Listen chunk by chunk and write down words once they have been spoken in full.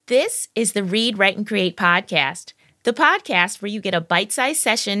This is the Read, Write, and Create podcast, the podcast where you get a bite-sized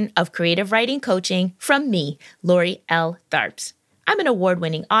session of creative writing coaching from me, Lori L. Tharps. I'm an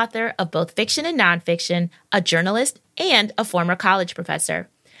award-winning author of both fiction and nonfiction, a journalist, and a former college professor.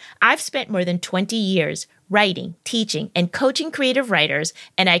 I've spent more than 20 years writing, teaching, and coaching creative writers,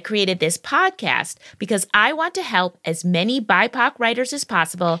 and I created this podcast because I want to help as many BIPOC writers as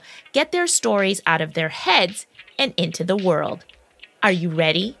possible get their stories out of their heads and into the world. Are you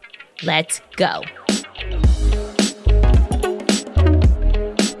ready? Let's go.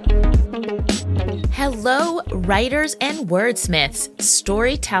 Hello, writers and wordsmiths,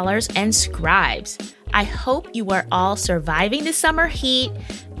 storytellers and scribes. I hope you are all surviving the summer heat,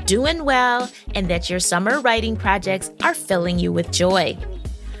 doing well, and that your summer writing projects are filling you with joy.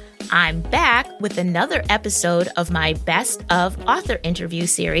 I'm back with another episode of my Best of Author interview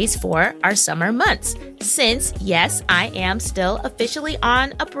series for our summer months, since, yes, I am still officially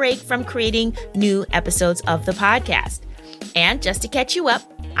on a break from creating new episodes of the podcast. And just to catch you up,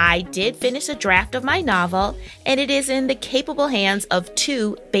 I did finish a draft of my novel, and it is in the capable hands of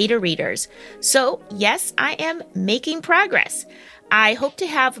 2 beta readers. So, yes, I am making progress. I hope to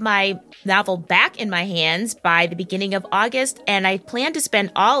have my novel back in my hands by the beginning of August, and I plan to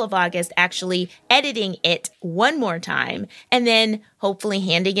spend all of August actually editing it one more time, and then hopefully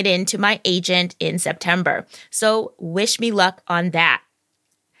handing it in to my agent in September. So wish me luck on that.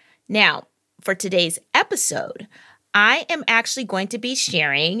 Now, for today's episode, I am actually going to be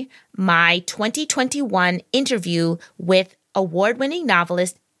sharing my 2021 interview with award-winning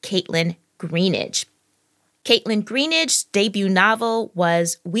novelist Kaitlyn Greenidge. Kaitlyn Greenidge's debut novel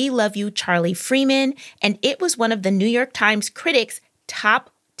was We Love You, Charlie Freeman, and it was one of the New York Times critics'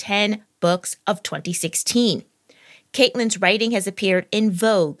 top 10 books of 2016. Kaitlyn's writing has appeared in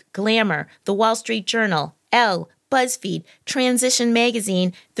Vogue, Glamour, The Wall Street Journal, Elle, BuzzFeed, Transition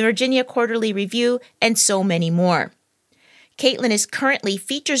Magazine, the Virginia Quarterly Review, and so many more. Kaitlyn is currently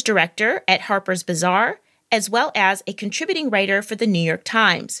features director at Harper's Bazaar, as well as a contributing writer for the New York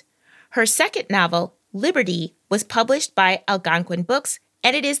Times. Her second novel, Liberty, was published by Algonquin Books,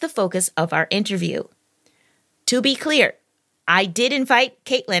 and it is the focus of our interview. To be clear, I did invite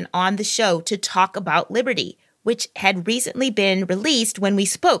Kaitlyn on the show to talk about Liberty, which had recently been released when we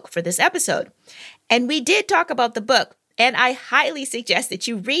spoke for this episode. And we did talk about the book, and I highly suggest that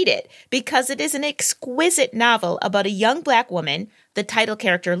you read it because it is an exquisite novel about a young Black woman, the title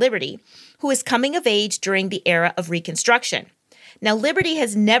character Liberty, who is coming of age during the era of Reconstruction. Now, Liberty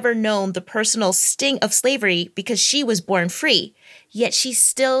has never known the personal sting of slavery because she was born free, yet she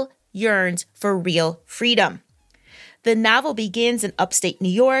still yearns for real freedom. The novel begins in upstate New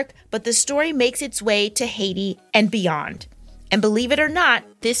York, but the story makes its way to Haiti and beyond. And believe it or not,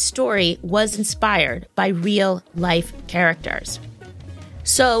 this story was inspired by real-life characters.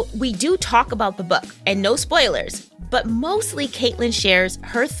 So we do talk about the book, and no spoilers, but mostly Kaitlyn shares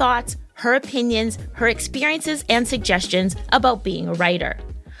her thoughts, her opinions, her experiences, and suggestions about being a writer.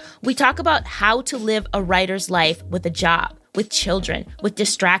 We talk about how to live a writer's life with a job, with children, with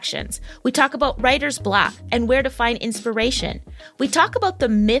distractions. We talk about writer's block and where to find inspiration. We talk about the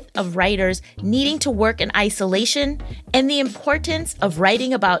myth of writers needing to work in isolation and the importance of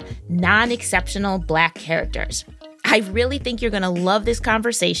writing about non-exceptional Black characters. I really think you're going to love this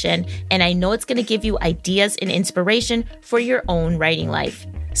conversation, and I know it's going to give you ideas and inspiration for your own writing life.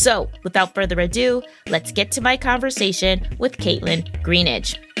 So, without further ado, let's get to my conversation with Kaitlyn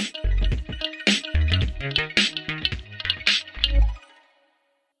Greenidge.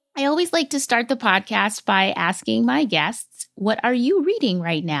 I always like to start the podcast by asking my guests, what are you reading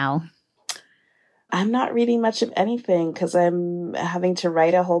right now? I'm not reading much of anything because I'm having to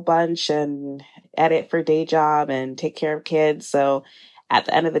write a whole bunch and edit for day job and take care of kids. So at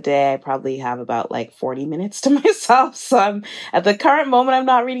the end of the day, I probably have about 40 minutes to myself. So at the current moment, I'm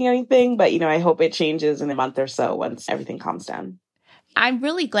not reading anything, but I hope it changes in a month or so once everything calms down. I'm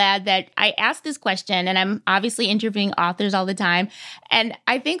really glad that I asked this question, and I'm obviously interviewing authors all the time. And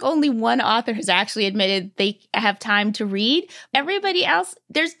I think only one author has actually admitted they have time to read. Everybody else,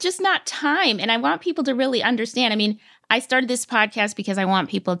 there's just not time. And I want people to really understand. I mean, I started this podcast because I want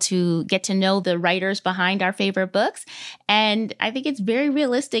people to get to know the writers behind our favorite books. And I think it's very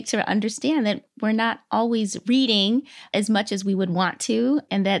realistic to understand that we're not always reading as much as we would want to,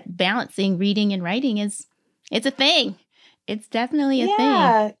 and that balancing reading and writing it's a thing. It's definitely a thing.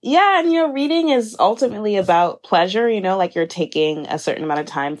 Yeah. And, reading is ultimately about pleasure, like you're taking a certain amount of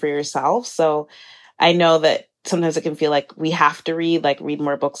time for yourself. So I know that sometimes it can feel like we have to read, like read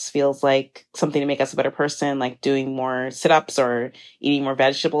more books feels like something to make us a better person, like doing more sit-ups or eating more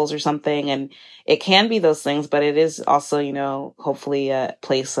vegetables or something. And it can be those things, but it is also, hopefully a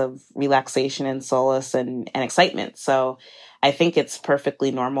place of relaxation and solace and excitement. So I think it's perfectly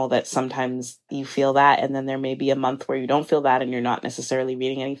normal that sometimes you feel that. And then there may be a month where you don't feel that and you're not necessarily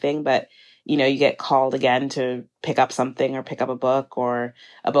reading anything, but you get called again to pick up something or pick up a book, or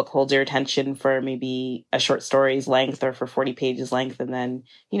a book holds your attention for maybe a short story's length or for 40 pages length. And then,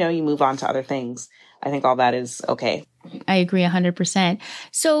 you move on to other things. I think all that is okay. I agree 100%.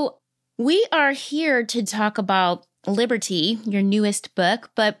 So we are here to talk about Liberty, your newest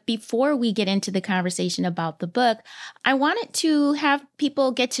book. But before we get into the conversation about the book, I wanted to have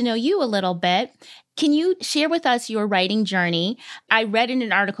people get to know you a little bit. Can you share with us your writing journey? I read in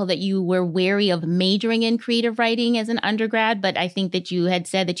an article that you were wary of majoring in creative writing as an undergrad, but I think that you had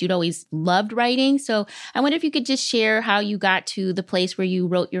said that you'd always loved writing. So I wonder if you could just share how you got to the place where you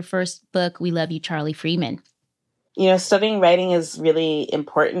wrote your first book, We Love You, Charlie Freeman. Studying writing is really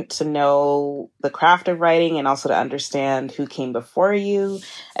important to know the craft of writing and also to understand who came before you.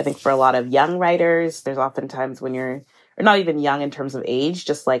 I think for a lot of young writers, there's oftentimes when you're, or not even young in terms of age,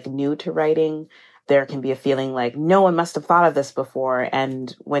 just like new to writing, there can be a feeling like no one must have thought of this before.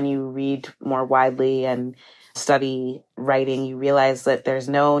 And when you read more widely and study writing, you realize that there's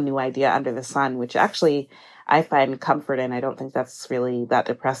no new idea under the sun, which actually I find comfort in. I don't think that's really that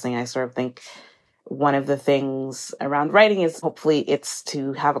depressing. I sort of think one of the things around writing is hopefully it's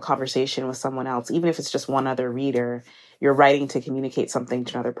to have a conversation with someone else, even if it's just one other reader. You're writing to communicate something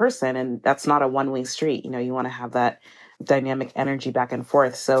to another person, and that's not a one-way street. You want to have that dynamic energy back and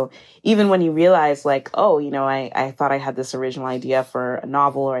forth. So even when you realize like, oh, I thought I had this original idea for a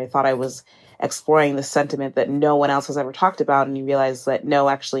novel, or I thought I was exploring this sentiment that no one else has ever talked about, and you realize that no,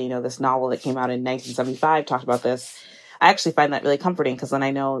 actually, this novel that came out in 1975 talked about this. I actually find that really comforting, because then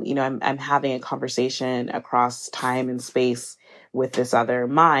I know, I'm having a conversation across time and space with this other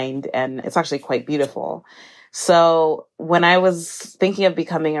mind, and it's actually quite beautiful. So when I was thinking of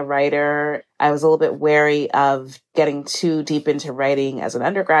becoming a writer, I was a little bit wary of getting too deep into writing as an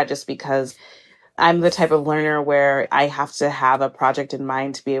undergrad, just because I'm the type of learner where I have to have a project in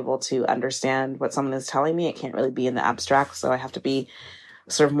mind to be able to understand what someone is telling me. It can't really be in the abstract, so I have to be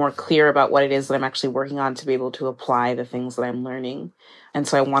sort of more clear about what it is that I'm actually working on to be able to apply the things that I'm learning. And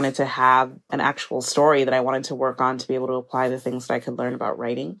so I wanted to have an actual story that I wanted to work on to be able to apply the things that I could learn about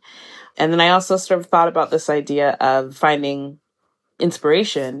writing. And then I also sort of thought about this idea of finding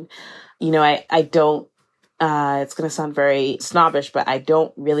inspiration. I don't, it's going to sound very snobbish, but I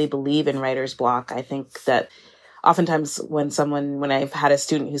don't really believe in writer's block. I think that oftentimes when I've had a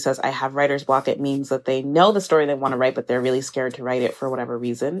student who says, I have writer's block, it means that they know the story they want to write, but they're really scared to write it for whatever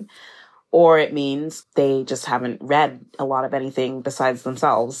reason. Or it means they just haven't read a lot of anything besides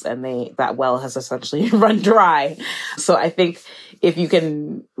themselves, and that well has essentially run dry. So I think if you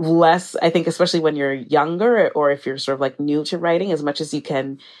can I think especially when you're younger, or if you're sort of like new to writing, as much as you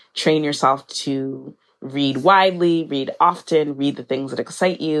can train yourself to read widely, read often, read the things that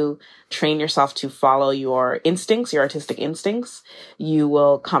excite you, train yourself to follow your instincts, your artistic instincts, you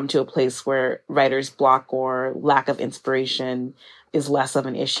will come to a place where writer's block or lack of inspiration is less of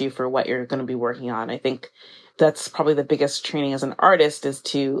an issue for what you're going to be working on. I think that's probably the biggest training as an artist, is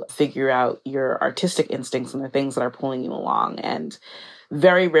to figure out your artistic instincts and the things that are pulling you along. And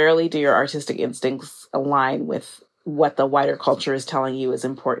very rarely do your artistic instincts align with what the wider culture is telling you is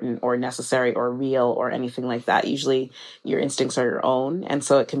important or necessary or real or anything like that. Usually your instincts are your own. And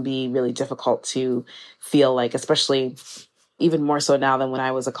so it can be really difficult to feel like, especially even more so now than when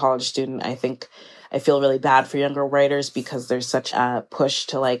I was a college student, I feel really bad for younger writers, because there's such a push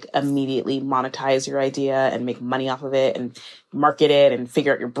to like immediately monetize your idea and make money off of it and market it and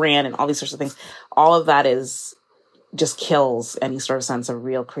figure out your brand and all these sorts of things. All of that just kills any sort of sense of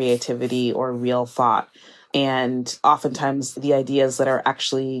real creativity or real thought. And oftentimes the ideas that are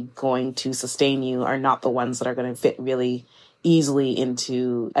actually going to sustain you are not the ones that are going to fit really easily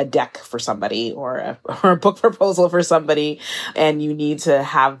into a deck for somebody or a book proposal for somebody. And you need to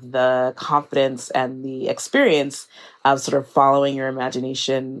have the confidence and the experience of sort of following your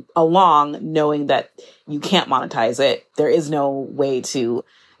imagination along, knowing that you can't monetize it. There is no way to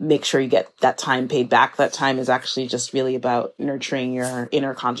make sure you get that time paid back. That time is actually just really about nurturing your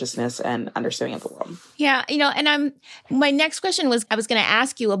inner consciousness and understanding of the world. Yeah, and my next question was, I was going to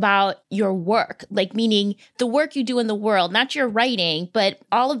ask you about your work, like meaning the work you do in the world, not your writing, but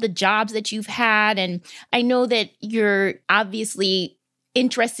all of the jobs that you've had. And I know that you're obviously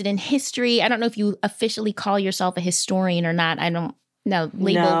interested in history. I don't know if you officially call yourself a historian or not. No,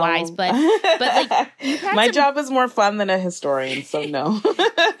 label wise, No. but like you've had My job is more fun than a historian, so no.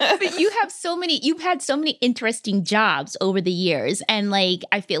 but you've had so many interesting jobs over the years. And like,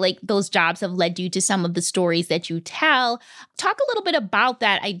 I feel like those jobs have led you to some of the stories that you tell. Talk a little bit about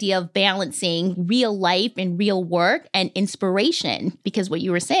that idea of balancing real life and real work and inspiration, because what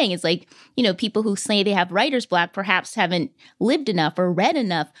you were saying is like, you know, people who say they have writer's block perhaps haven't lived enough or read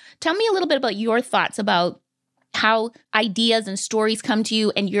enough. Tell me a little bit about your thoughts about how ideas and stories come to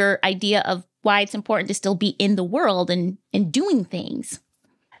you and your idea of why it's important to still be in the world and doing things.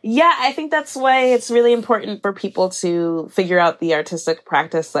 Yeah, I think that's why it's really important for people to figure out the artistic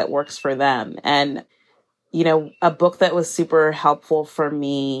practice that works for them. And, you know, a book that was super helpful for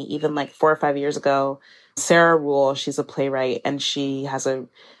me, even like 4 or 5 years ago, Sarah Rule, she's a playwright, and she has a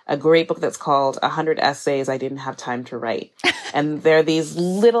great book that's called 100 Essays I Didn't Have Time to Write. And they're these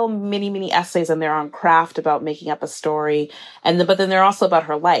little mini essays, and they're on craft about making up a story. But then they're also about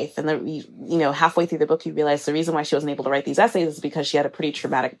her life. And you know, halfway through the book, you realize the reason why she wasn't able to write these essays is because she had a pretty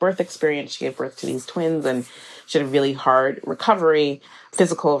traumatic birth experience. She gave birth to these twins, and she had a really hard recovery,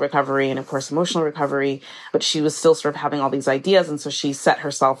 physical recovery, and of course, emotional recovery. But she was still sort of having all these ideas. And so she set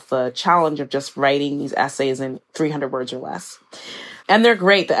herself the challenge of just writing these essays in 300 words or less. And they're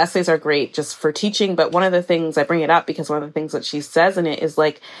great. The essays are great just for teaching. But one of the things, I bring it up because one of the things that she says in it is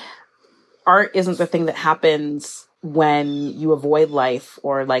like, art isn't the thing that happens when you avoid life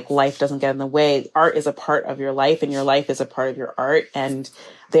or like life doesn't get in the way. Art is a part of your life, and your life is a part of your art, and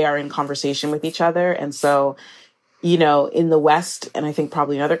they are in conversation with each other. And so, you know, in the West, and I think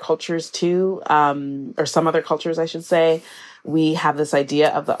probably in other cultures too, or some other cultures, I should say, we have this idea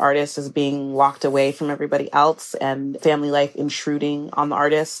of the artist as being locked away from everybody else and family life intruding on the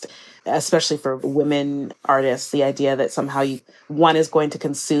artist, especially for women artists, the idea that somehow one is going to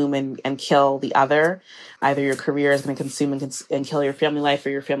consume and kill the other. Either your career is going to consume and kill your family life, or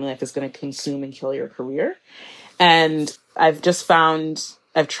your family life is going to consume and kill your career. And I've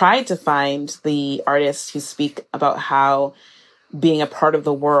tried to find the artists who speak about how being a part of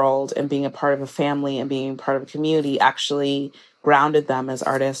the world and being a part of a family and being part of a community actually grounded them as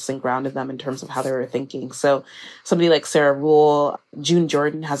artists and grounded them in terms of how they were thinking. So somebody like Sarah Rule, June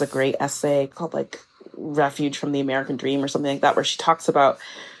Jordan has a great essay called like Refuge from the American Dream or something like that, where she talks about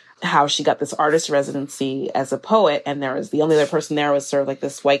how she got this artist residency as a poet, and there was the only other person there was sort of like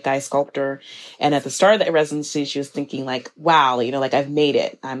this white guy sculptor. And at the start of that residency, she was thinking like, wow, you know, like I've made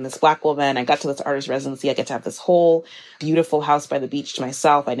it. I'm this Black woman. I got to this artist residency. I get to have this whole beautiful house by the beach to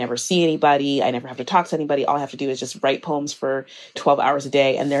myself. I never see anybody. I never have to talk to anybody. All I have to do is just write poems for 12 hours a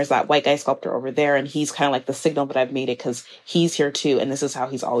day. And there's that white guy sculptor over there. And he's kind of like the signal that I've made it because he's here too. And this is how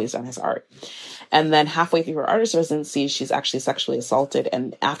he's always done his art. And then halfway through her artist residency, she's actually sexually assaulted.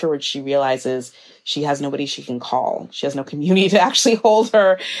 And afterwards, she realizes she has nobody she can call. She has no community to actually hold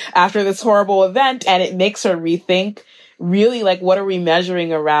her after this horrible event. And it makes her rethink really like, what are we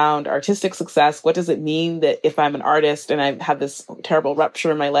measuring around artistic success? What does it mean that if I'm an artist and I've had this terrible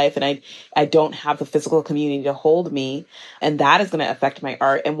rupture in my life and I don't have the physical community to hold me, and that is going to affect my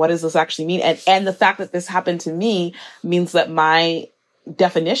art? And what does this actually mean? And the fact that this happened to me means that my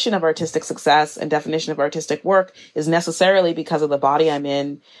definition of artistic success and definition of artistic work is necessarily, because of the body I'm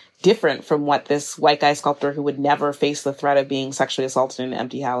in, different from what this white guy sculptor who would never face the threat of being sexually assaulted in an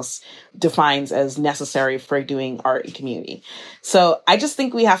empty house defines as necessary for doing art and community. So I just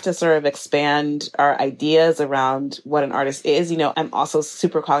think we have to sort of expand our ideas around what an artist is. You know, I'm also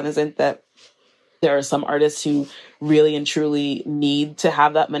super cognizant that there are some artists who really and truly need to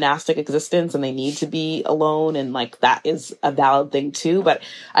have that monastic existence and they need to be alone. And like, that is a valid thing too. But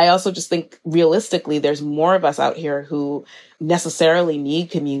I also just think realistically, there's more of us out here who necessarily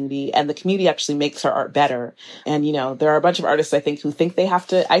need community, and the community actually makes our art better. And, you know, there are a bunch of artists, I think, who think they have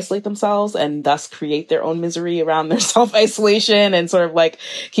to isolate themselves and thus create their own misery around their self-isolation and sort of like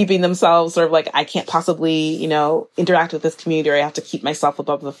keeping themselves sort of like, I can't possibly, you know, interact with this community, or I have to keep myself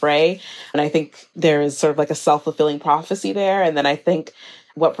above the fray. And I think there is sort of like a self-fulfilling prophecy there. And then I think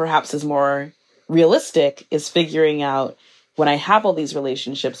what perhaps is more realistic is figuring out, when I have all these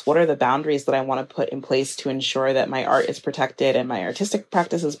relationships, what are the boundaries that I want to put in place to ensure that my art is protected and my artistic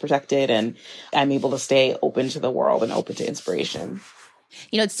practice is protected, and I'm able to stay open to the world and open to inspiration.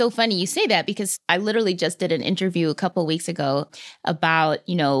 You know, it's so funny you say that, because I literally just did an interview a couple of weeks ago about,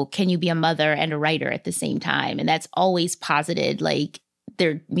 you know, can you be a mother and a writer at the same time? And that's always posited, like,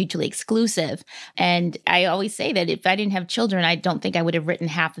 they're mutually exclusive. And I always say that if I didn't have children, I don't think I would have written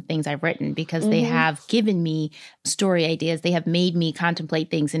half the things I've written, because they have given me story ideas. They have made me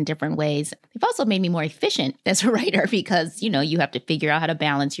contemplate things in different ways. They've also made me more efficient as a writer because, you have to figure out how to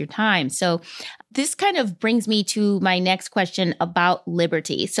balance your time. So this kind of brings me to my next question about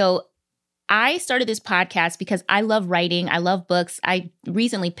liberty. So I started this podcast because I love writing. I love books. I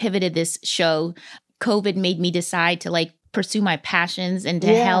recently pivoted this show. COVID made me decide to pursue my passions and to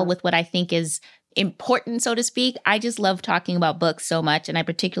hell with what I think is important, so to speak. I just love talking about books so much. And I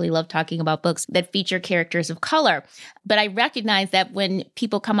particularly love talking about books that feature characters of color. But I recognize that when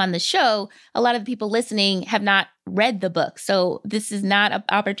people come on the show, a lot of the people listening have not read the book. So this is not an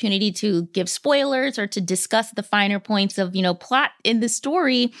opportunity to give spoilers or to discuss the finer points of, plot in the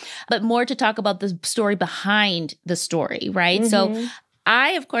story, but more to talk about the story behind the story, right? So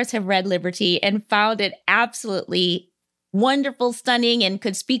I, of course, have read Liberty and found it absolutely wonderful, stunning, and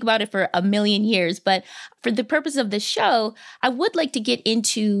could speak about it for a million years. But for the purpose of the show, I would like to get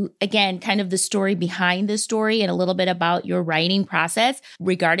into, again, kind of the story behind the story and a little bit about your writing process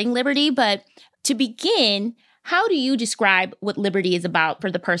regarding Liberty. But to begin, how do you describe what Liberty is about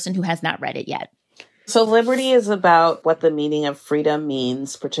for the person who has not read it yet? So Liberty is about what the meaning of freedom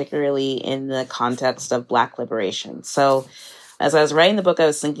means, particularly in the context of Black liberation. So as I was writing the book, I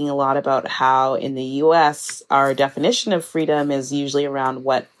was thinking a lot about how in the U.S., our definition of freedom is usually around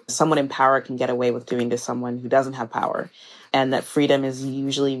what someone in power can get away with doing to someone who doesn't have power. And that freedom is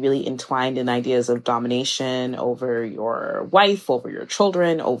usually really entwined in ideas of domination over your wife, over your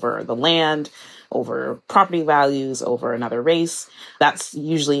children, over the land, over property values, over another race. That's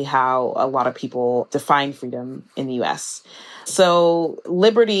usually how a lot of people define freedom in the U.S. So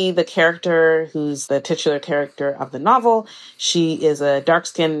Liberty, the character who's the titular character of the novel, she is a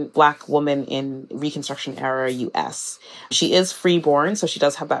dark-skinned Black woman in Reconstruction era U.S. She is freeborn, so she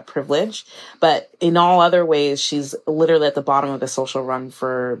does have that privilege. But in all other ways, she's literally at the bottom of the social rung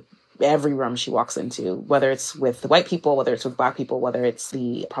for every room she walks into, whether it's with the white people, whether it's with Black people, whether it's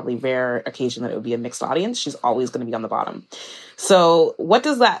the probably rare occasion that it would be a mixed audience, she's always going to be on the bottom. So what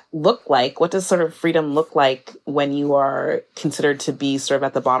does that look like? What does sort of freedom look like when you are considered to be sort of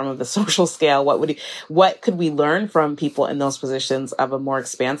at the bottom of the social scale? What could we learn from people in those positions of a more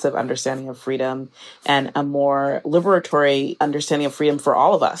expansive understanding of freedom and a more liberatory understanding of freedom for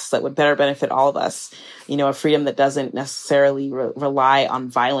all of us that would better benefit all of us? A freedom that doesn't necessarily rely on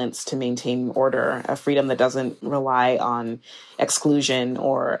violence to maintain order, a freedom that doesn't rely on exclusion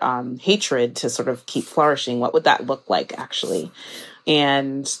or hatred to sort of keep flourishing. What would that look like, actually?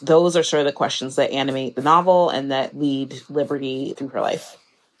 And those are sort of the questions that animate the novel and that lead Liberty through her life.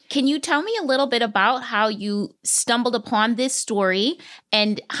 Can you tell me a little bit about how you stumbled upon this story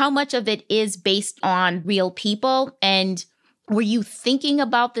and how much of it is based on real people? And were you thinking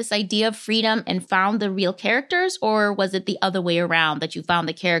about this idea of freedom and found the real characters, or was it the other way around, that you found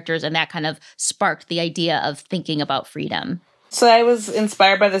the characters and that kind of sparked the idea of thinking about freedom? So I was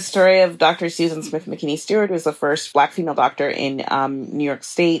inspired by the story of Dr. Susan Smith McKinney Stewart, who was the first Black female doctor in New York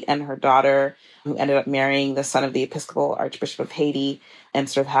State, and her daughter, who ended up marrying the son of the Episcopal Archbishop of Haiti and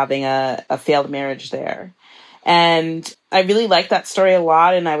sort of having a failed marriage there. And I really liked that story a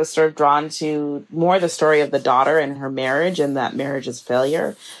lot, and I was sort of drawn to more the story of the daughter and her marriage and that marriage's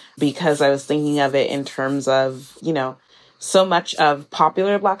failure, because I was thinking of it in terms of, so much of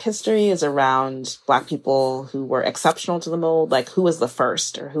popular Black history is around Black people who were exceptional to the mold, like who was the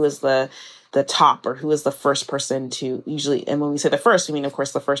first, or who was the top, or who was the first person to usually, and when we say the first, we mean, of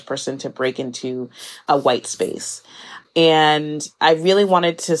course, the first person to break into a white space. And I really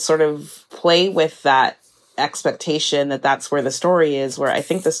wanted to sort of play with that expectation that that's where the story is, where I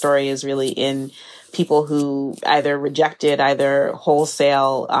think the story is really in people who either rejected, either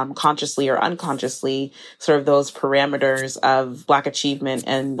wholesale, consciously or unconsciously, sort of those parameters of Black achievement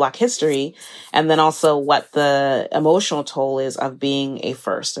and Black history. And then also what the emotional toll is of being a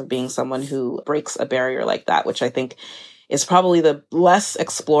first, of being someone who breaks a barrier like that, which I think is probably the less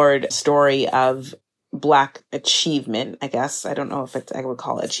explored story of Black achievement, I guess. I don't know if I would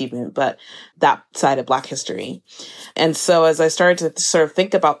call it achievement, but that side of Black history. And so as I started to sort of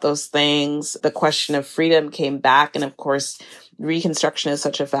think about those things, the question of freedom came back. And of course, Reconstruction is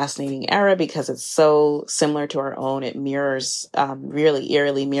such a fascinating era because it's so similar to our own. It mirrors, really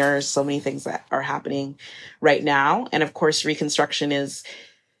eerily mirrors so many things that are happening right now. And of course, Reconstruction is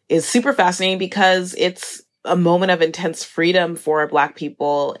super fascinating because it's a moment of intense freedom for Black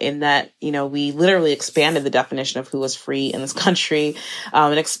people in that, we literally expanded the definition of who was free in this country,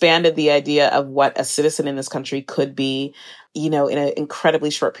 and expanded the idea of what a citizen in this country could be. in an incredibly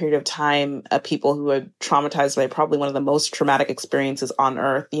short period of time, people who were traumatized by probably one of the most traumatic experiences on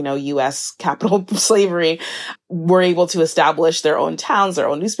earth, U.S. capital slavery, were able to establish their own towns, their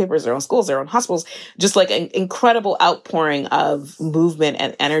own newspapers, their own schools, their own hospitals, just like an incredible outpouring of movement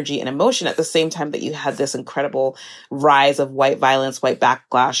and energy and emotion at the same time that you had this incredible rise of white violence, white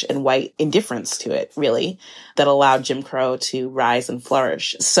backlash, and white indifference to it, really, that allowed Jim Crow to rise and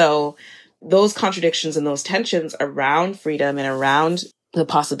flourish. So those contradictions and those tensions around freedom and around the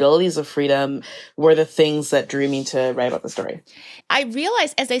possibilities of freedom were the things that drew me to write about the story. I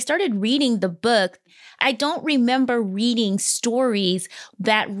realized as I started reading the book, I don't remember reading stories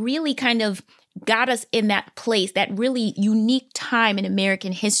that really kind of got us in that place, that really unique time in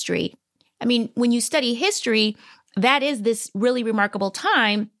American history. I mean, when you study history, that is this really remarkable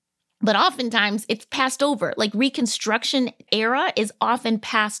time. But oftentimes it's passed over. Like Reconstruction era is often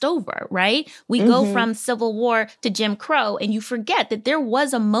passed over, right? We go from Civil War to Jim Crow, and you forget that there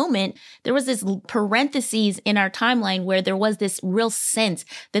was a moment, there was this parentheses in our timeline where there was this real sense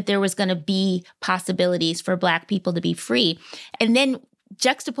that there was going to be possibilities for Black people to be free. And then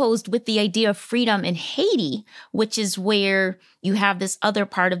juxtaposed with the idea of freedom in Haiti, which is where you have this other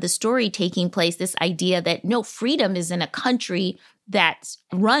part of the story taking place, this idea that no, freedom is in a country that's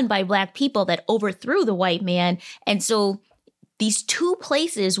run by Black people that overthrew the white man. And so these two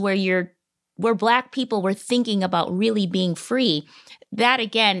places where Black people were thinking about really being free, that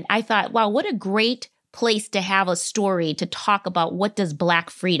again, I thought, wow, what a great place to have a story to talk about what does Black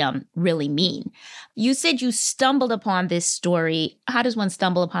freedom really mean. You said you stumbled upon this story. How does one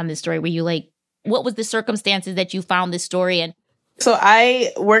stumble upon this story? Were you like, what was the circumstances that you found this story in? So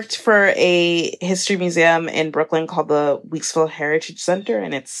I worked for a history museum in Brooklyn called the Weeksville Heritage Center,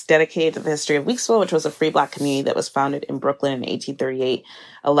 and it's dedicated to the history of Weeksville, which was a free Black community that was founded in Brooklyn in 1838,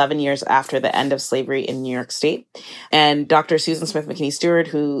 11 years after the end of slavery in New York State. And Dr. Susan Smith McKinney Stewart,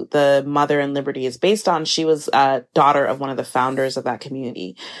 who the Mother in Liberty is based on, she was a daughter of one of the founders of that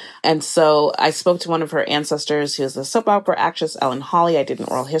community. And so I spoke to one of her ancestors, who is a soap opera actress, Ellen Hawley. I did an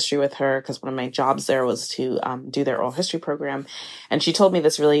oral history with her because one of my jobs there was to do their oral history program. And she told me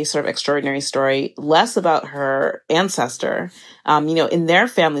this really sort of extraordinary story, less about her ancestor. In their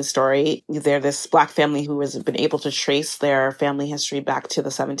family story, they're this Black family who has been able to trace their family history back to the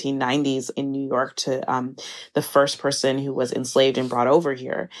 1790s in New York to the first person who was enslaved and brought over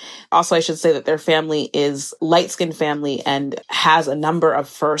here. Also, I should say that their family is light-skinned family and has a number of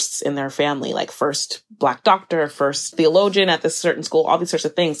firsts in their family, like first Black doctor, first theologian at this certain school, all these sorts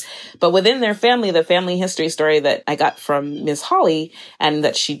of things. But within their family, the family history story that I got from Ms. Hawley and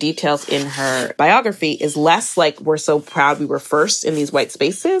that she details in her biography is less like we're so proud we were first in these white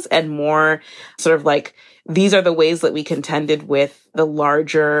spaces and more sort of like these are the ways that we contended with the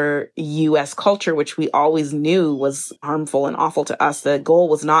larger U.S. culture, which we always knew was harmful and awful to us. The goal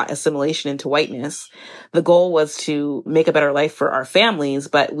was not assimilation into whiteness. The goal was to make a better life for our families,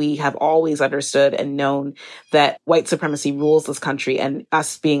 but we have always understood and known that white supremacy rules this country, and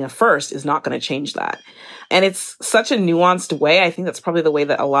us being a first is not going to change that. And it's such a nuanced way. I think that's probably the way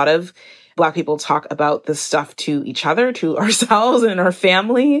that a lot of Black people talk about this stuff to each other, to ourselves and our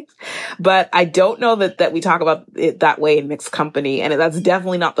family. But I don't know that we talk about it that way in mixed company. And that's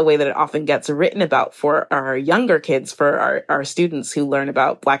definitely not the way that it often gets written about for our younger kids, for our students who learn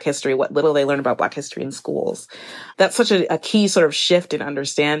about Black history, what little they learn about Black history in schools. That's such a key sort of shift in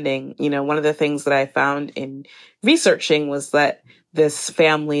understanding. One of the things that I found in researching was that this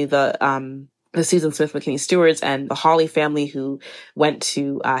family, the Susan Smith McKinney Stewarts and the Hawley family who went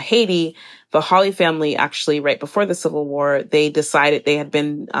to Haiti. The Hawley family actually, right before the Civil War, they decided they had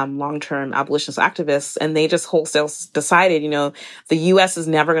been long-term abolitionist activists, and they just wholesale decided, the U.S. is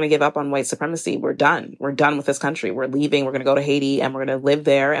never going to give up on white supremacy. We're done. We're done with this country. We're leaving. We're going to go to Haiti, and we're going to live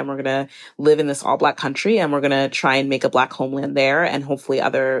there, and we're going to live in this all-Black country, and we're going to try and make a Black homeland there, and hopefully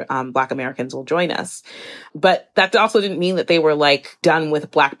other Black Americans will join us. But that also didn't mean that they were done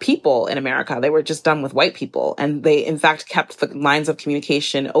with Black people in America. They were just done with white people, and they, in fact, kept the lines of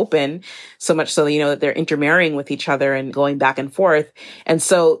communication open. So much so, that they're intermarrying with each other and going back and forth. And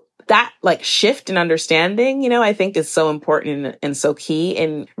so that shift in understanding, I think is so important and so key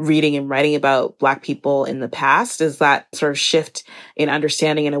in reading and writing about Black people in the past, is that sort of shift in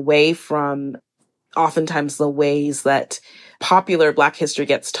understanding and away from oftentimes the ways that popular Black history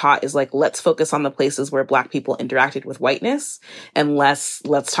gets taught is let's focus on the places where Black people interacted with whiteness and let's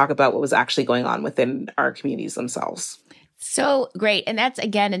talk about what was actually going on within our communities themselves. So great. And that's,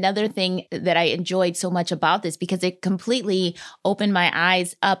 again, another thing that I enjoyed so much about this, because it completely opened my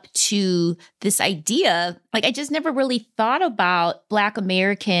eyes up to this idea. I just never really thought about Black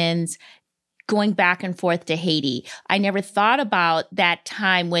Americans going back and forth to Haiti. I never thought about that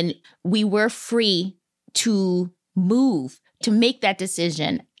time when we were free to move, to make that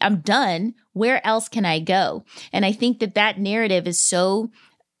decision. I'm done. Where else can I go? And I think that narrative is so,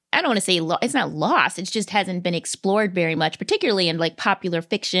 I don't want to say it's not lost. It just hasn't been explored very much, particularly in like popular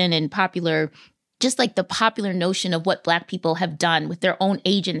fiction and just like the popular notion of what Black people have done with their own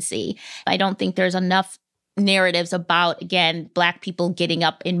agency. I don't think there's enough narratives about, again, Black people getting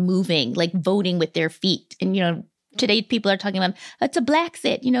up and moving, like voting with their feet. And, today people are talking about, it's a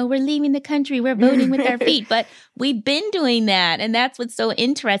Blaxit, we're leaving the country, we're voting with our feet. But we've been doing that. And that's what's so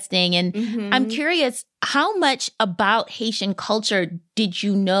interesting. And I'm curious, how much about Haitian culture did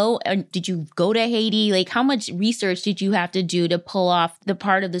you know? Or did you go to Haiti? Like, how much research did you have to do to pull off the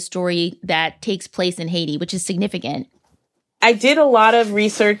part of the story that takes place in Haiti, which is significant? I did a lot of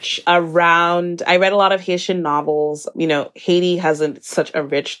research I read a lot of Haitian novels. Haiti has such a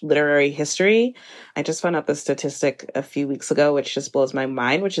rich literary history. I just found out the statistic a few weeks ago, which just blows my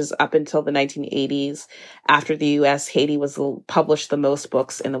mind, which is up until the 1980s, after the U.S., Haiti published the most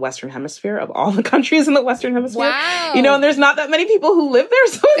books in the Western Hemisphere of all the countries in the Western Hemisphere. Wow. And there's not that many people who live there.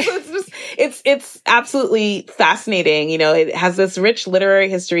 So it's absolutely fascinating. It has this rich literary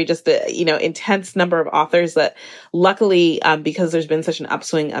history, just intense number of authors that luckily, because there's been such an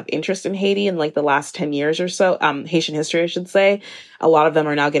upswing of interest in Haiti in like the last 10 years or so, Haitian history, I should say, a lot of them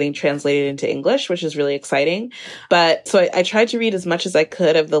are now getting translated into English, which is really exciting. But so I tried to read as much as I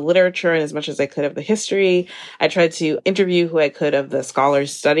could of the literature and as much as I could of the history. I tried to interview who I could of the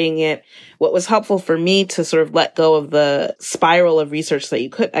scholars studying it. What was helpful for me to sort of let go of the spiral of research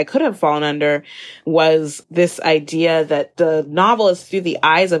that I could have fallen under was this idea that the novel is through the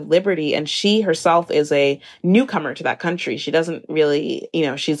eyes of Liberty, and she herself is a newcomer to that country. She doesn't really,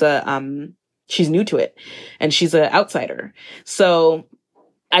 she's new to it and she's an outsider. So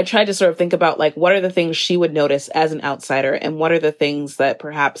I tried to sort of think about like, what are the things she would notice as an outsider? And what are the things that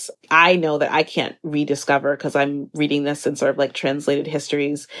perhaps I know that I can't rediscover because I'm reading this in sort of like translated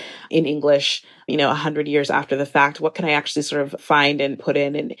histories in English, 100 years after the fact. What can I actually sort of find and put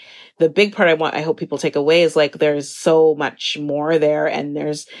in? And the big part I hope people take away is like, there's so much more there and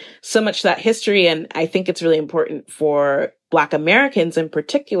there's so much that history. And I think it's really important for Black Americans in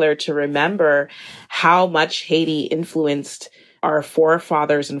particular to remember how much Haiti influenced our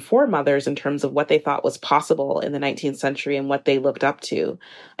forefathers and foremothers in terms of what they thought was possible in the 19th century and what they looked up to.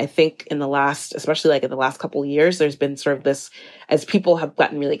 I think especially like in the last couple of years, there's been sort of this, as people have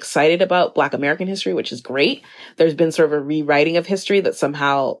gotten really excited about Black American history, which is great, there's been sort of a rewriting of history that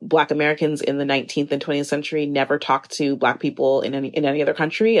somehow Black Americans in the 19th and 20th century never talked to Black people in any other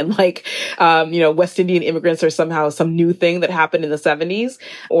country. And like, West Indian immigrants are somehow some new thing that happened in the 70s,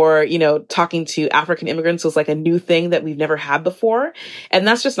 or, talking to African immigrants was like a new thing that we've never had before. And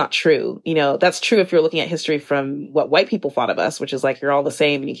that's just not true. That's true if you're looking at history from what white people thought of us, which is like, you're all the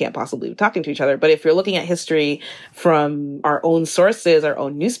same and you can't possibly be talking to each other. But if you're looking at history from our own sources, our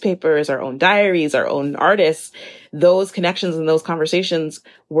own newspapers, our own diaries, our own artists, those connections and those conversations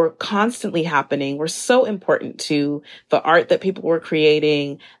were constantly happening, were so important to the art that people were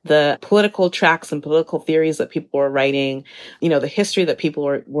creating, the political tracks and political theories that people were writing, the history that people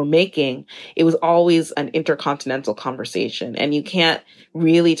were making. It was always an intercontinental conversation. And you can't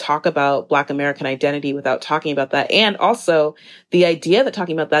really talk about Black American identity without talking about that. And also the idea that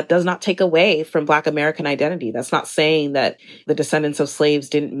talking about that does not take away from Black American identity. That's not saying that the descendants of slaves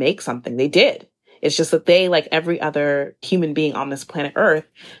didn't make something. They did. It's just that they, like every other human being on this planet Earth,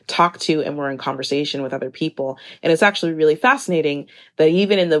 talked to and were in conversation with other people. And it's actually really fascinating that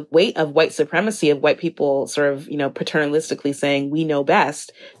even in the weight of white supremacy, of white people sort of, paternalistically saying, we know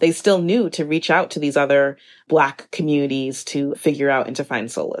best, they still knew to reach out to these other Black communities to figure out and to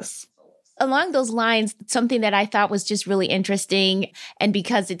find solace. Along those lines, something that I thought was just really interesting, and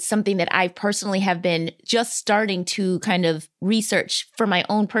because it's something that I personally have been just starting to kind of research for my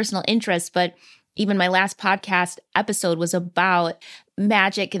own personal interest, but even my last podcast episode was about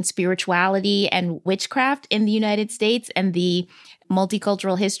magic and spirituality and witchcraft in the United States and the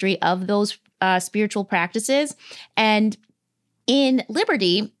multicultural history of those spiritual practices. And in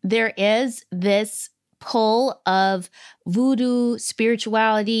Liberty, there is this pull of voodoo,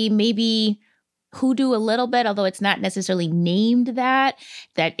 spirituality, maybe hoodoo a little bit, although it's not necessarily named that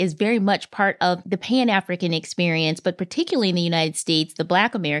is very much part of the Pan-African experience, but particularly in the United States, the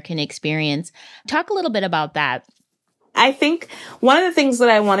Black American experience. Talk a little bit about that. I think one of the things that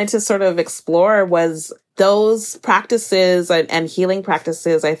I wanted to sort of explore was those practices and healing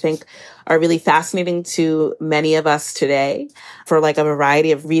practices, I think, are really fascinating to many of us today for like a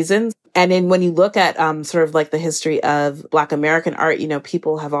variety of reasons. And then when you look at sort of like the history of Black American art,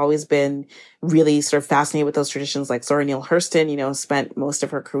 people have always been really sort of fascinated with those traditions. Like Zora Neale Hurston, spent most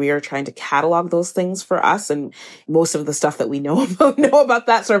of her career trying to catalog those things for us. And most of the stuff that we know about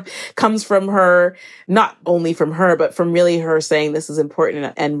that sort of comes from her, not only from her, but from really her saying this is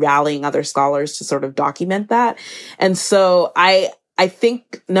important and rallying other scholars to sort of document that. And so I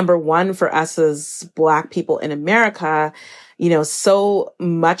think number one for us as Black people in America, so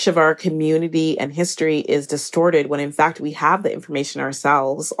much of our community and history is distorted when in fact we have the information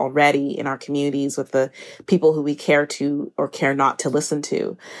ourselves already in our communities with the people who we care to or care not to listen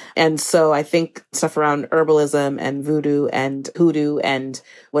to. And so I think stuff around herbalism and voodoo and hoodoo and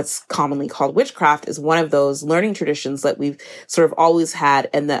what's commonly called witchcraft is one of those learning traditions that we've sort of always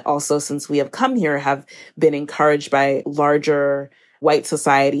had, and that also since we have come here have been encouraged by larger white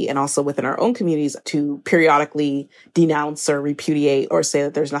society and also within our own communities to periodically denounce or repudiate or say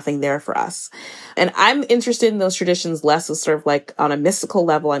that there's nothing there for us. And I'm interested in those traditions less as sort of like on a mystical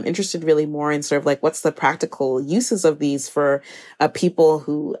level. I'm interested really more in sort of like what's the practical uses of these for people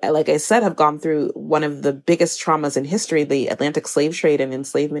who, like I said, have gone through one of the biggest traumas in history, the Atlantic slave trade and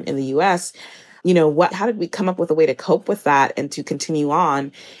enslavement in the U.S. How did we come up with a way to cope with that and to continue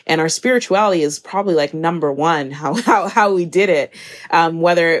on? And our spirituality is probably like number one, how we did it.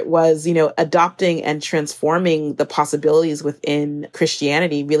 Whether it was, adopting and transforming the possibilities within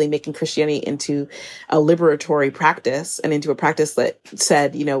Christianity, really making Christianity into a liberatory practice and into a practice that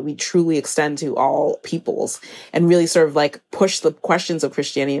said, we truly extend to all peoples, and really sort of like push the questions of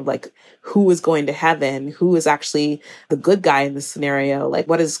Christianity of like, who is going to heaven? Who is actually the good guy in this scenario? Like,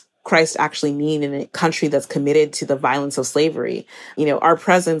 what is Christ actually mean in a country that's committed to the violence of slavery? Our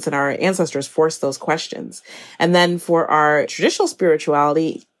presence and our ancestors forced those questions. And then for our traditional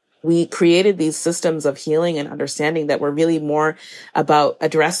spirituality, we created these systems of healing and understanding that were really more about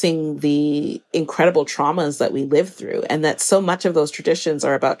addressing the incredible traumas that we live through. And that so much of those traditions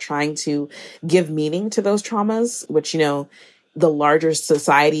are about trying to give meaning to those traumas, which, the larger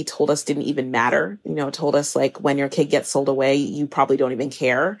society told us didn't even matter, told us like when your kid gets sold away, you probably don't even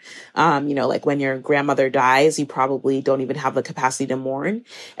care. Like when your grandmother dies, you probably don't even have the capacity to mourn.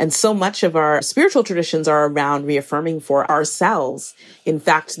 And so much of our spiritual traditions are around reaffirming for ourselves. In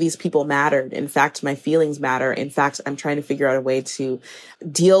fact, these people mattered. In fact, my feelings matter. In fact, I'm trying to figure out a way to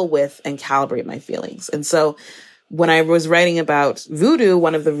deal with and calibrate my feelings. And so when I was writing about voodoo,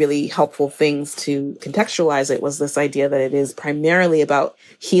 one of the really helpful things to contextualize it was this idea that it is primarily about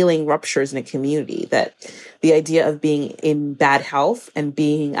healing ruptures in a community, that the idea of being in bad health and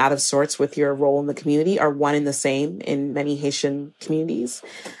being out of sorts with your role in the community are one and the same in many Haitian communities,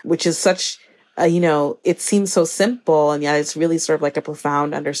 which is such it seems so simple, and yet it's really sort of like a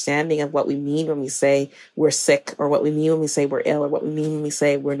profound understanding of what we mean when we say we're sick, or what we mean when we say we're ill, or what we mean when we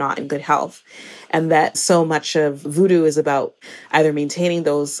say we're not in good health. And that so much of voodoo is about either maintaining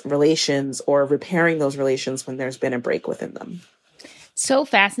those relations or repairing those relations when there's been a break within them. So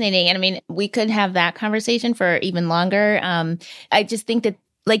fascinating. And I mean, we could have that conversation for even longer. I just think that,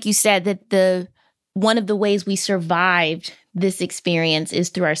 like you said, that one of the ways we survived this experience is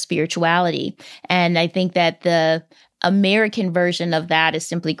through our spirituality. And I think that the American version of that is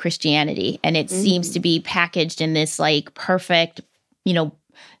simply Christianity. And it seems to be packaged in this like perfect,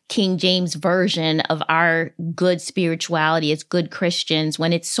 King James version of our good spirituality as good Christians,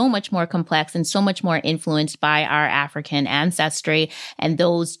 when it's so much more complex and so much more influenced by our African ancestry and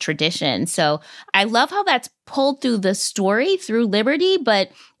those traditions. So I love how that's pulled through the story through Liberty,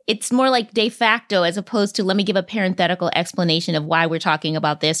 but it's more like de facto as opposed to let me give a parenthetical explanation of why we're talking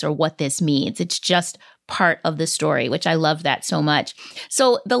about this or what this means. It's just part of the story, which I love that so much.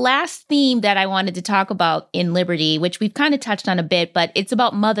 So the last theme that I wanted to talk about in Liberty, which we've kind of touched on a bit, but it's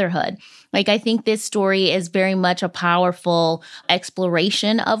about motherhood. Like, I think this story is very much a powerful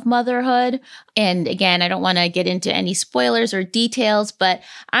exploration of motherhood. And again, I don't want to get into any spoilers or details, but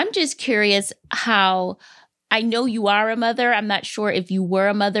I'm just curious how I know you are a mother. I'm not sure if you were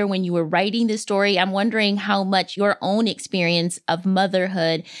a mother when you were writing this story. I'm wondering how much your own experience of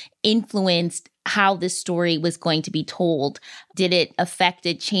motherhood influenced how this story was going to be told. Did it affect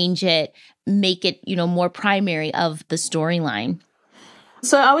it, change it, make it, more primary of the storyline?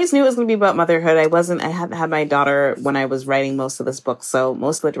 So I always knew it was going to be about motherhood. I hadn't had my daughter when I was writing most of this book. So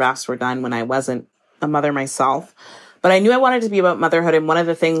most of the drafts were done when I wasn't a mother myself. But I knew I wanted to be about motherhood. And one of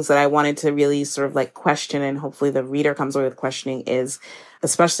the things that I wanted to really sort of like question, and hopefully the reader comes away with questioning, is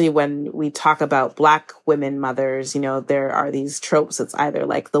especially when we talk about Black women mothers, there are these tropes. It's either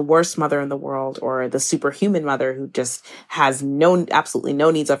like the worst mother in the world or the superhuman mother who just has absolutely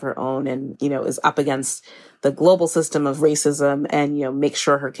no needs of her own and, is up against the global system of racism and, make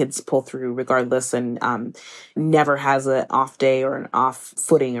sure her kids pull through regardless, and never has an off day or an off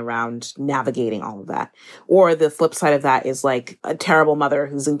footing around navigating all of that. Or the flip side of that is like a terrible mother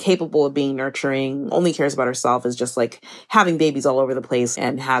who's incapable of being nurturing, only cares about herself, is just like having babies all over the place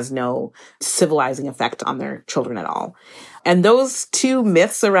and has no civilizing effect on their children at all. And those two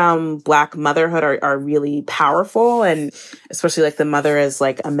myths around Black motherhood are really powerful. And especially like the mother as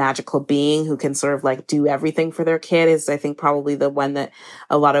like a magical being who can sort of like do everything for their kid is, I think, probably the one that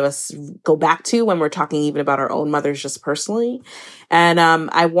a lot of us go back to when we're talking even about our own mothers just personally. And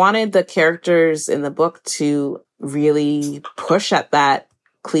I wanted the characters in the book to really push at that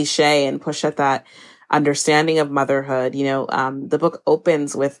cliche and push at that understanding of motherhood. The book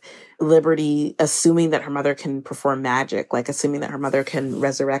opens with Liberty assuming that her mother can perform magic, like assuming that her mother can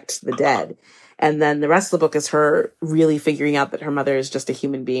resurrect the dead. And then the rest of the book is her really figuring out that her mother is just a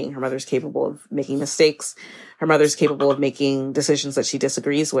human being. Her mother's capable of making mistakes. Her mother's capable of making decisions that she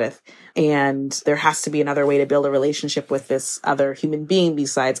disagrees with. And there has to be another way to build a relationship with this other human being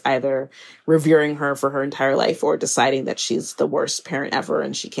besides either revering her for her entire life or deciding that she's the worst parent ever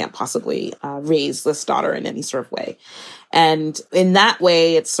and she can't possibly raise this daughter in any sort of way. And in that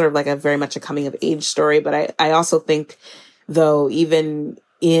way, it's sort of like a very much a coming of age story. But I also think, though, even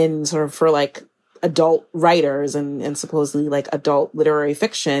in sort of for like adult writers and supposedly like adult literary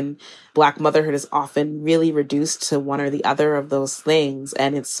fiction, Black motherhood is often really reduced to one or the other of those things.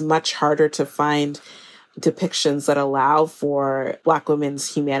 And it's much harder to find depictions that allow for Black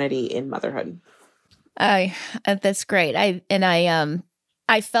women's humanity in motherhood. That's great.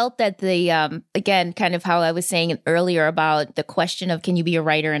 I felt that the, again, kind of how I was saying earlier about the question of can you be a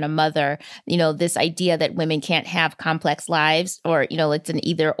writer and a mother, this idea that women can't have complex lives or, it's an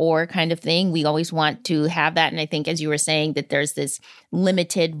either or kind of thing. We always want to have that. And I think, as you were saying, that there's this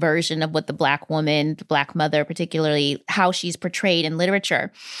limited version of what the Black woman, the Black mother, particularly how she's portrayed in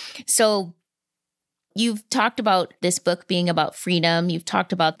literature. So you've talked about this book being about freedom. You've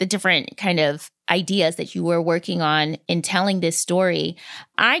talked about the different kind of ideas that you were working on in telling this story.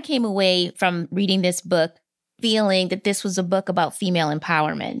 I came away from reading this book feeling that this was a book about female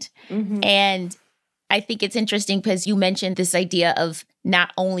empowerment. Mm-hmm. And I think it's interesting because you mentioned this idea of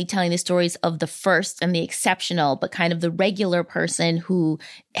not only telling the stories of the first and the exceptional, but kind of the regular person who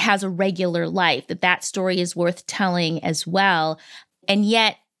has a regular life, that story is worth telling as well. And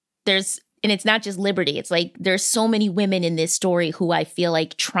yet and it's not just Liberty. It's like there's so many women in this story who I feel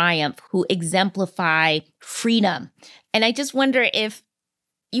like triumph, who exemplify freedom. And I just wonder if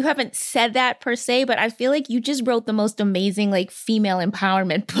you haven't said that per se, but I feel like you just wrote the most amazing like female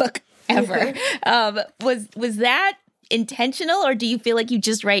empowerment book ever. Was that intentional, or do you feel like you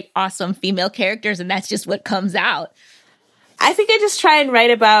just write awesome female characters and that's just what comes out? I think I just try and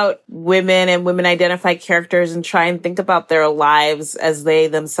write about women and women-identified characters and try and think about their lives as they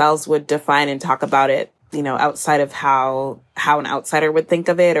themselves would define and talk about it, outside of how an outsider would think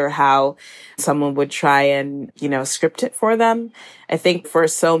of it or how someone would try and, script it for them. I think for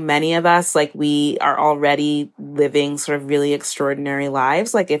so many of us, like we are already living sort of really extraordinary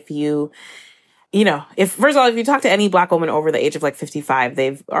lives. Like if you first of all, if you talk to any Black woman over the age of like 55,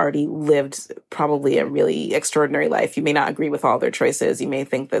 they've already lived probably a really extraordinary life. You may not agree with all their choices. You may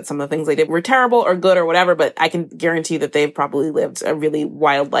think that some of the things they did were terrible or good or whatever, but I can guarantee that they've probably lived a really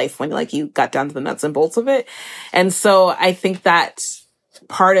wild life when like you got down to the nuts and bolts of it. And so I think that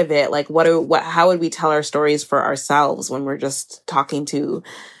part of it, like how would we tell our stories for ourselves when we're just talking to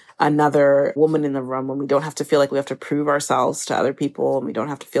another woman in the room, when we don't have to feel like we have to prove ourselves to other people and we don't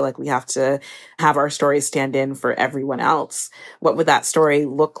have to feel like we have to have our stories stand in for everyone else? What would that story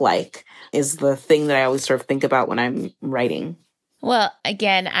look like is the thing that I always sort of think about when I'm writing. Well,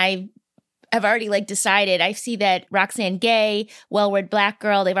 again, I've already decided. I see that Roxane Gay, Well-Read Black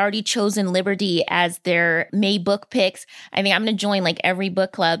Girl, they've already chosen Liberty as their May book picks. I think I'm going to join every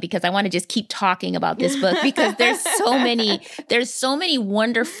book club because I want to just keep talking about this book because there's so many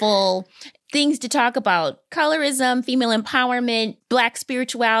wonderful things to talk about. Colorism, female empowerment, Black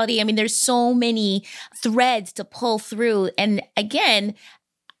spirituality. I mean, there's so many threads to pull through. And again,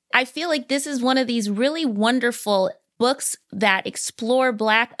 I feel like this is one of these really wonderful books that explore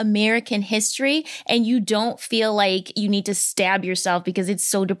Black American history, and you don't feel like you need to stab yourself because it's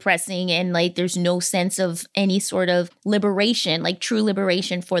so depressing and there's no sense of any sort of liberation, true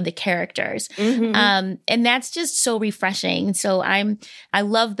liberation for the characters. Mm-hmm. And that's just so refreshing. So I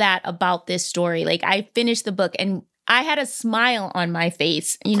love that about this story. I finished the book and I had a smile on my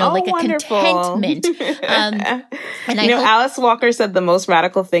face, like a wonderful. contentment. And Alice Walker said the most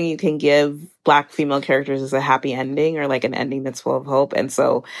radical thing you can give Black female characters is a happy ending, or like an ending that's full of hope. And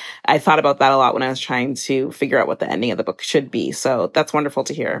so I thought about that a lot when I was trying to figure out what the ending of the book should be. So that's wonderful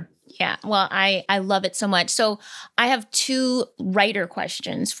to hear. Yeah, well, I love it so much. So I have 2 writer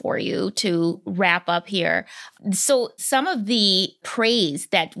questions for you to wrap up here. So some of the praise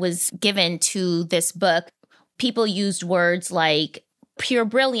that was given to this book, people used words like pure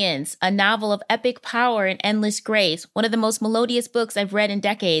brilliance, a novel of epic power and endless grace, one of the most melodious books I've read in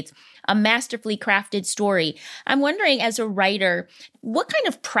decades, a masterfully crafted story. I'm wondering, as a writer, what kind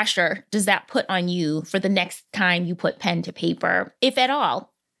of pressure does that put on you for the next time you put pen to paper, if at all?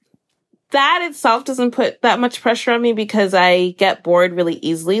 That itself doesn't put that much pressure on me because I get bored really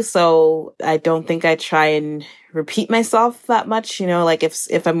easily. So I don't think I try and repeat myself that much. Like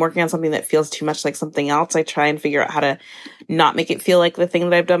if I'm working on something that feels too much like something else, I try and figure out how to not make it feel like the thing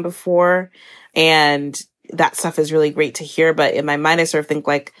that I've done before. And that stuff is really great to hear. But in my mind, I sort of think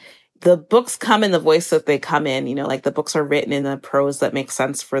like the books come in the voice that they come in, like the books are written in the prose that makes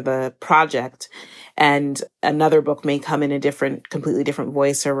sense for the project. And another book may come in a completely different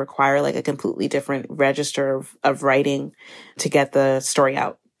voice or require like a completely different register of writing to get the story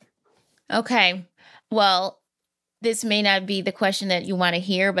out. Okay. Well, this may not be the question that you want to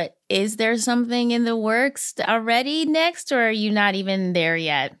hear, but is there something in the works already next, or are you not even there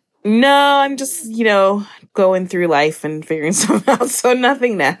yet? No, I'm just, going through life and figuring stuff out. So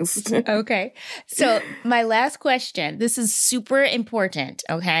nothing next. Okay. So my last question, this is super important.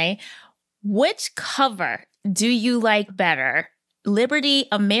 Okay. Which cover do you like better? Liberty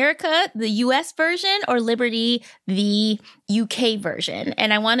America, the US version, or Liberty, the UK version?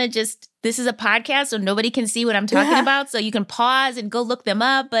 And I want to this is a podcast, so nobody can see what I'm talking about. So you can pause and go look them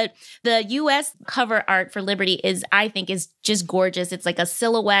up. But the US cover art for Liberty I think is just gorgeous. It's like a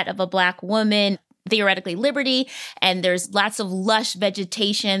silhouette of a Black woman, theoretically Liberty, and there's lots of lush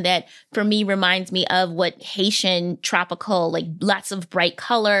vegetation that for me reminds me of what Haitian tropical, like lots of bright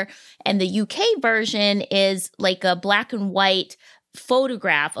color. And the UK version is like a black and white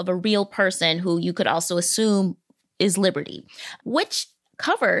photograph of a real person who you could also assume is Liberty. Which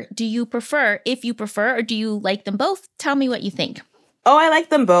cover do you prefer, if you prefer, or do you like them both? Tell me what you think. Oh, I like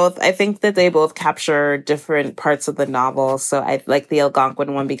them both. I think that they both capture different parts of the novel. So I like the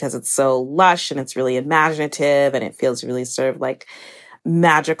Algonquin one because it's so lush and it's really imaginative and it feels really sort of like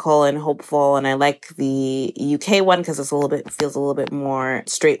magical and hopeful. And I like the UK one because feels a little bit more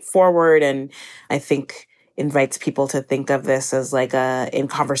straightforward, and I think invites people to think of this as like in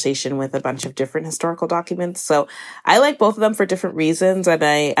conversation with a bunch of different historical documents. So I like both of them for different reasons. And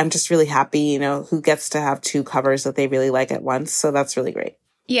I'm just really happy, who gets to have 2 covers that they really like at once. So that's really great.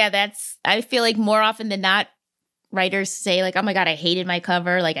 Yeah, I feel like more often than not, writers say like, oh my God, I hated my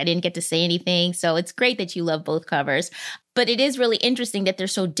cover. Like I didn't get to say anything. So it's great that you love both covers. But it is really interesting that they're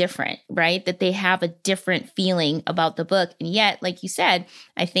so different, right? That they have a different feeling about the book. And yet, like you said,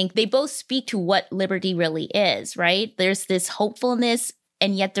 I think they both speak to what Liberty really is, right? There's this hopefulness,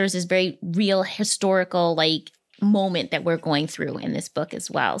 and yet there's this very real historical moment that we're going through in this book as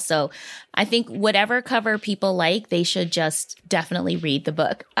well. So I think whatever cover people like, they should just definitely read the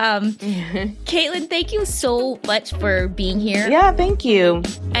book. Kaitlyn, thank you so much for being here. Yeah, thank you.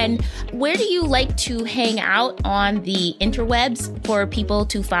 And where do you like to hang out on the interwebs for people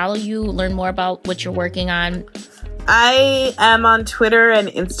to follow you, learn more about what you're working on? I am on Twitter and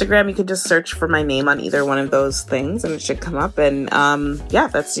Instagram. You can just search for my name on either one of those things and it should come up. And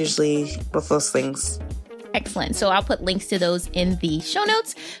that's usually both those things. Excellent. So I'll put links to those in the show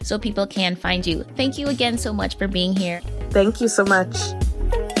notes so people can find you. Thank you again so much for being here. Thank you so much.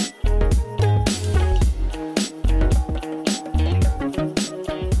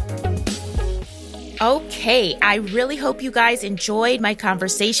 Okay, I really hope you guys enjoyed my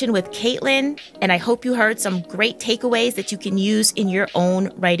conversation with Kaitlyn, and I hope you heard some great takeaways that you can use in your own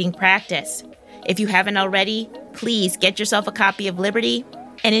writing practice. If you haven't already, please get yourself a copy of Liberty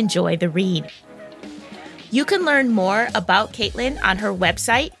and enjoy the read. You can learn more about Kaitlyn on her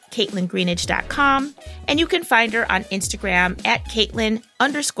website, KaitlynGreenidge.com, and you can find her on Instagram at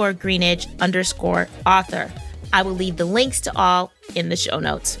Kaitlyn_Greenidge_author. I will leave the links to all in the show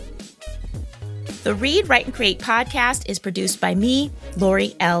notes. The Read, Write, and Create podcast is produced by me,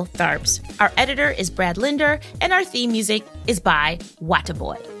 Lori L. Tharps. Our editor is Brad Linder, and our theme music is by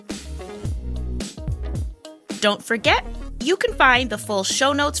Wataboy. Don't forget, you can find the full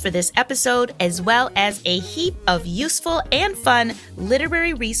show notes for this episode, as well as a heap of useful and fun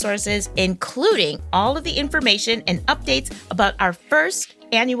literary resources, including all of the information and updates about our first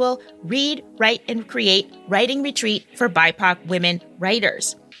annual Read, Write, and Create writing retreat for BIPOC women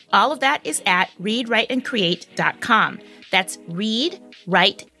writers. All of that is at readwriteandcreate.com. That's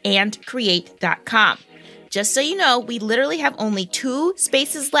readwriteandcreate.com. Just so you know, we literally have only 2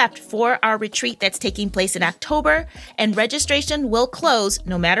 spaces left for our retreat that's taking place in October, and registration will close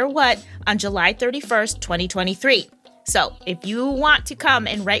no matter what on July 31st, 2023. So if you want to come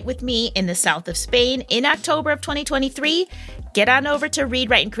and write with me in the south of Spain in October of 2023, get on over to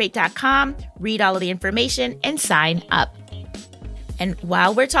readwriteandcreate.com, read all of the information, and sign up. And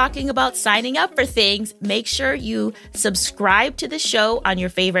while we're talking about signing up for things, make sure you subscribe to the show on your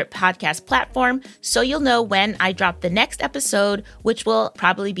favorite podcast platform so you'll know when I drop the next episode, which will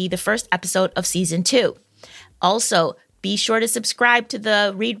probably be the first episode of season 2. Also, be sure to subscribe to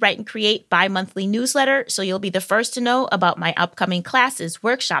the Read, Write, and Create bi-monthly newsletter so you'll be the first to know about my upcoming classes,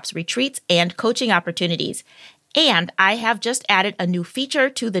 workshops, retreats, and coaching opportunities. And I have just added a new feature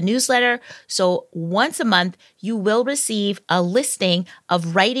to the newsletter. So once a month, you will receive a listing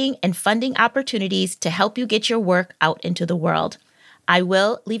of writing and funding opportunities to help you get your work out into the world. I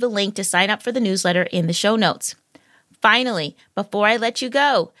will leave a link to sign up for the newsletter in the show notes. Finally, before I let you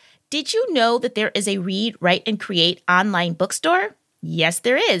go, did you know that there is a Read, Write, and Create online bookstore? Yes,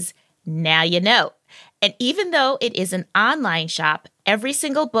 there is. Now you know. And even though it is an online shop, every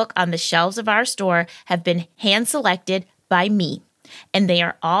single book on the shelves of our store have been hand-selected by me. And they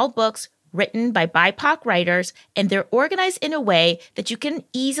are all books written by BIPOC writers, and they're organized in a way that you can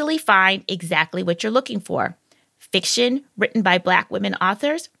easily find exactly what you're looking for. Fiction written by Black women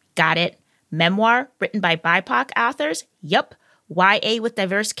authors? Got it. Memoir written by BIPOC authors? Yup. YA with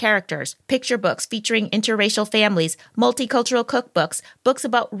diverse characters, picture books featuring interracial families, multicultural cookbooks, books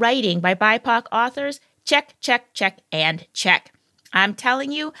about writing by BIPOC authors? Check, check, check, and check. I'm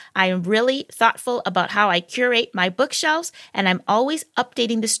telling you, I am really thoughtful about how I curate my bookshelves, and I'm always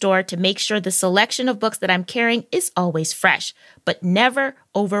updating the store to make sure the selection of books that I'm carrying is always fresh, but never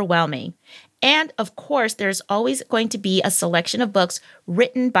overwhelming. And of course, there's always going to be a selection of books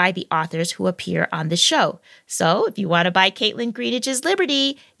written by the authors who appear on the show. So if you want to buy Kaitlyn Greenidge's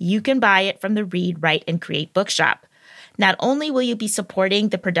Liberty, you can buy it from the Read, Write, and Create bookshop. Not only will you be supporting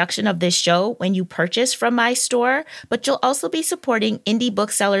the production of this show when you purchase from my store, but you'll also be supporting indie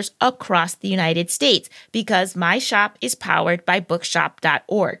booksellers across the United States because my shop is powered by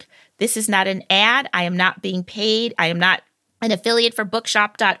bookshop.org. This is not an ad. I am not being paid. I am not an affiliate for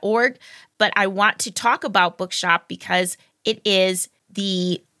bookshop.org, but I want to talk about Bookshop because it is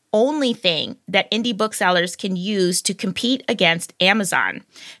the only thing that indie booksellers can use to compete against Amazon.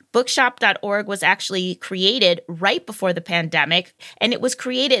 Bookshop.org was actually created right before the pandemic, and it was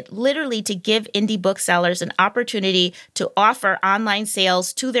created literally to give indie booksellers an opportunity to offer online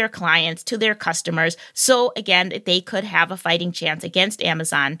sales to their clients, to their customers, so again, that they could have a fighting chance against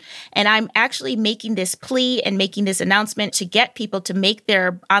Amazon. And I'm actually making this plea and making this announcement to get people to make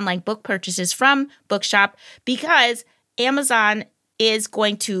their online book purchases from Bookshop because Amazon is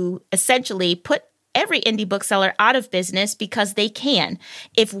going to essentially put every indie bookseller out of business because they can.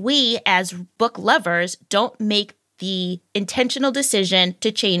 If we as book lovers don't make the intentional decision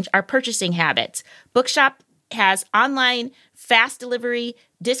to change our purchasing habits. Bookshop has online fast delivery,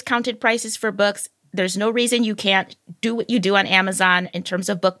 discounted prices for books. There's no reason you can't do what you do on Amazon in terms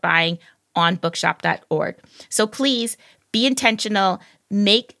of book buying on bookshop.org. So please be intentional,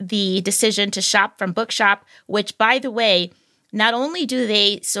 make the decision to shop from Bookshop, which, by the way, not only do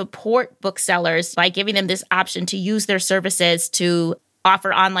they support booksellers by giving them this option to use their services to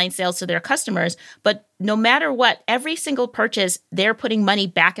offer online sales to their customers, but no matter what, every single purchase, they're putting money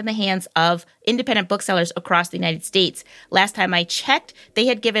back in the hands of independent booksellers across the United States. Last time I checked, they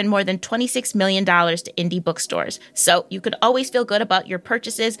had given more than $26 million to indie bookstores. So you could always feel good about your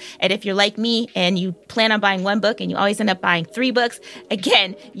purchases. And if you're like me and you plan on buying one book and you always end up buying 3 books,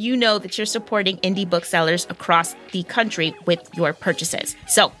 again, you know that you're supporting indie booksellers across the country with your purchases.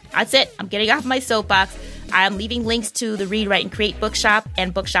 So that's it. I'm getting off my soapbox. I'm leaving links to the Read, Write, and Create bookshop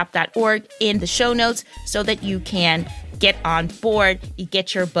and bookshop.org in the show notes so that you can get on board. You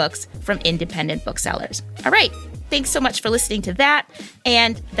get your books from independent booksellers. All right. Thanks so much for listening to that.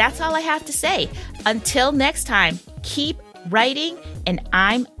 And that's all I have to say. Until next time, keep writing, and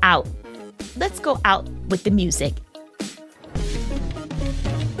I'm out. Let's go out with the music.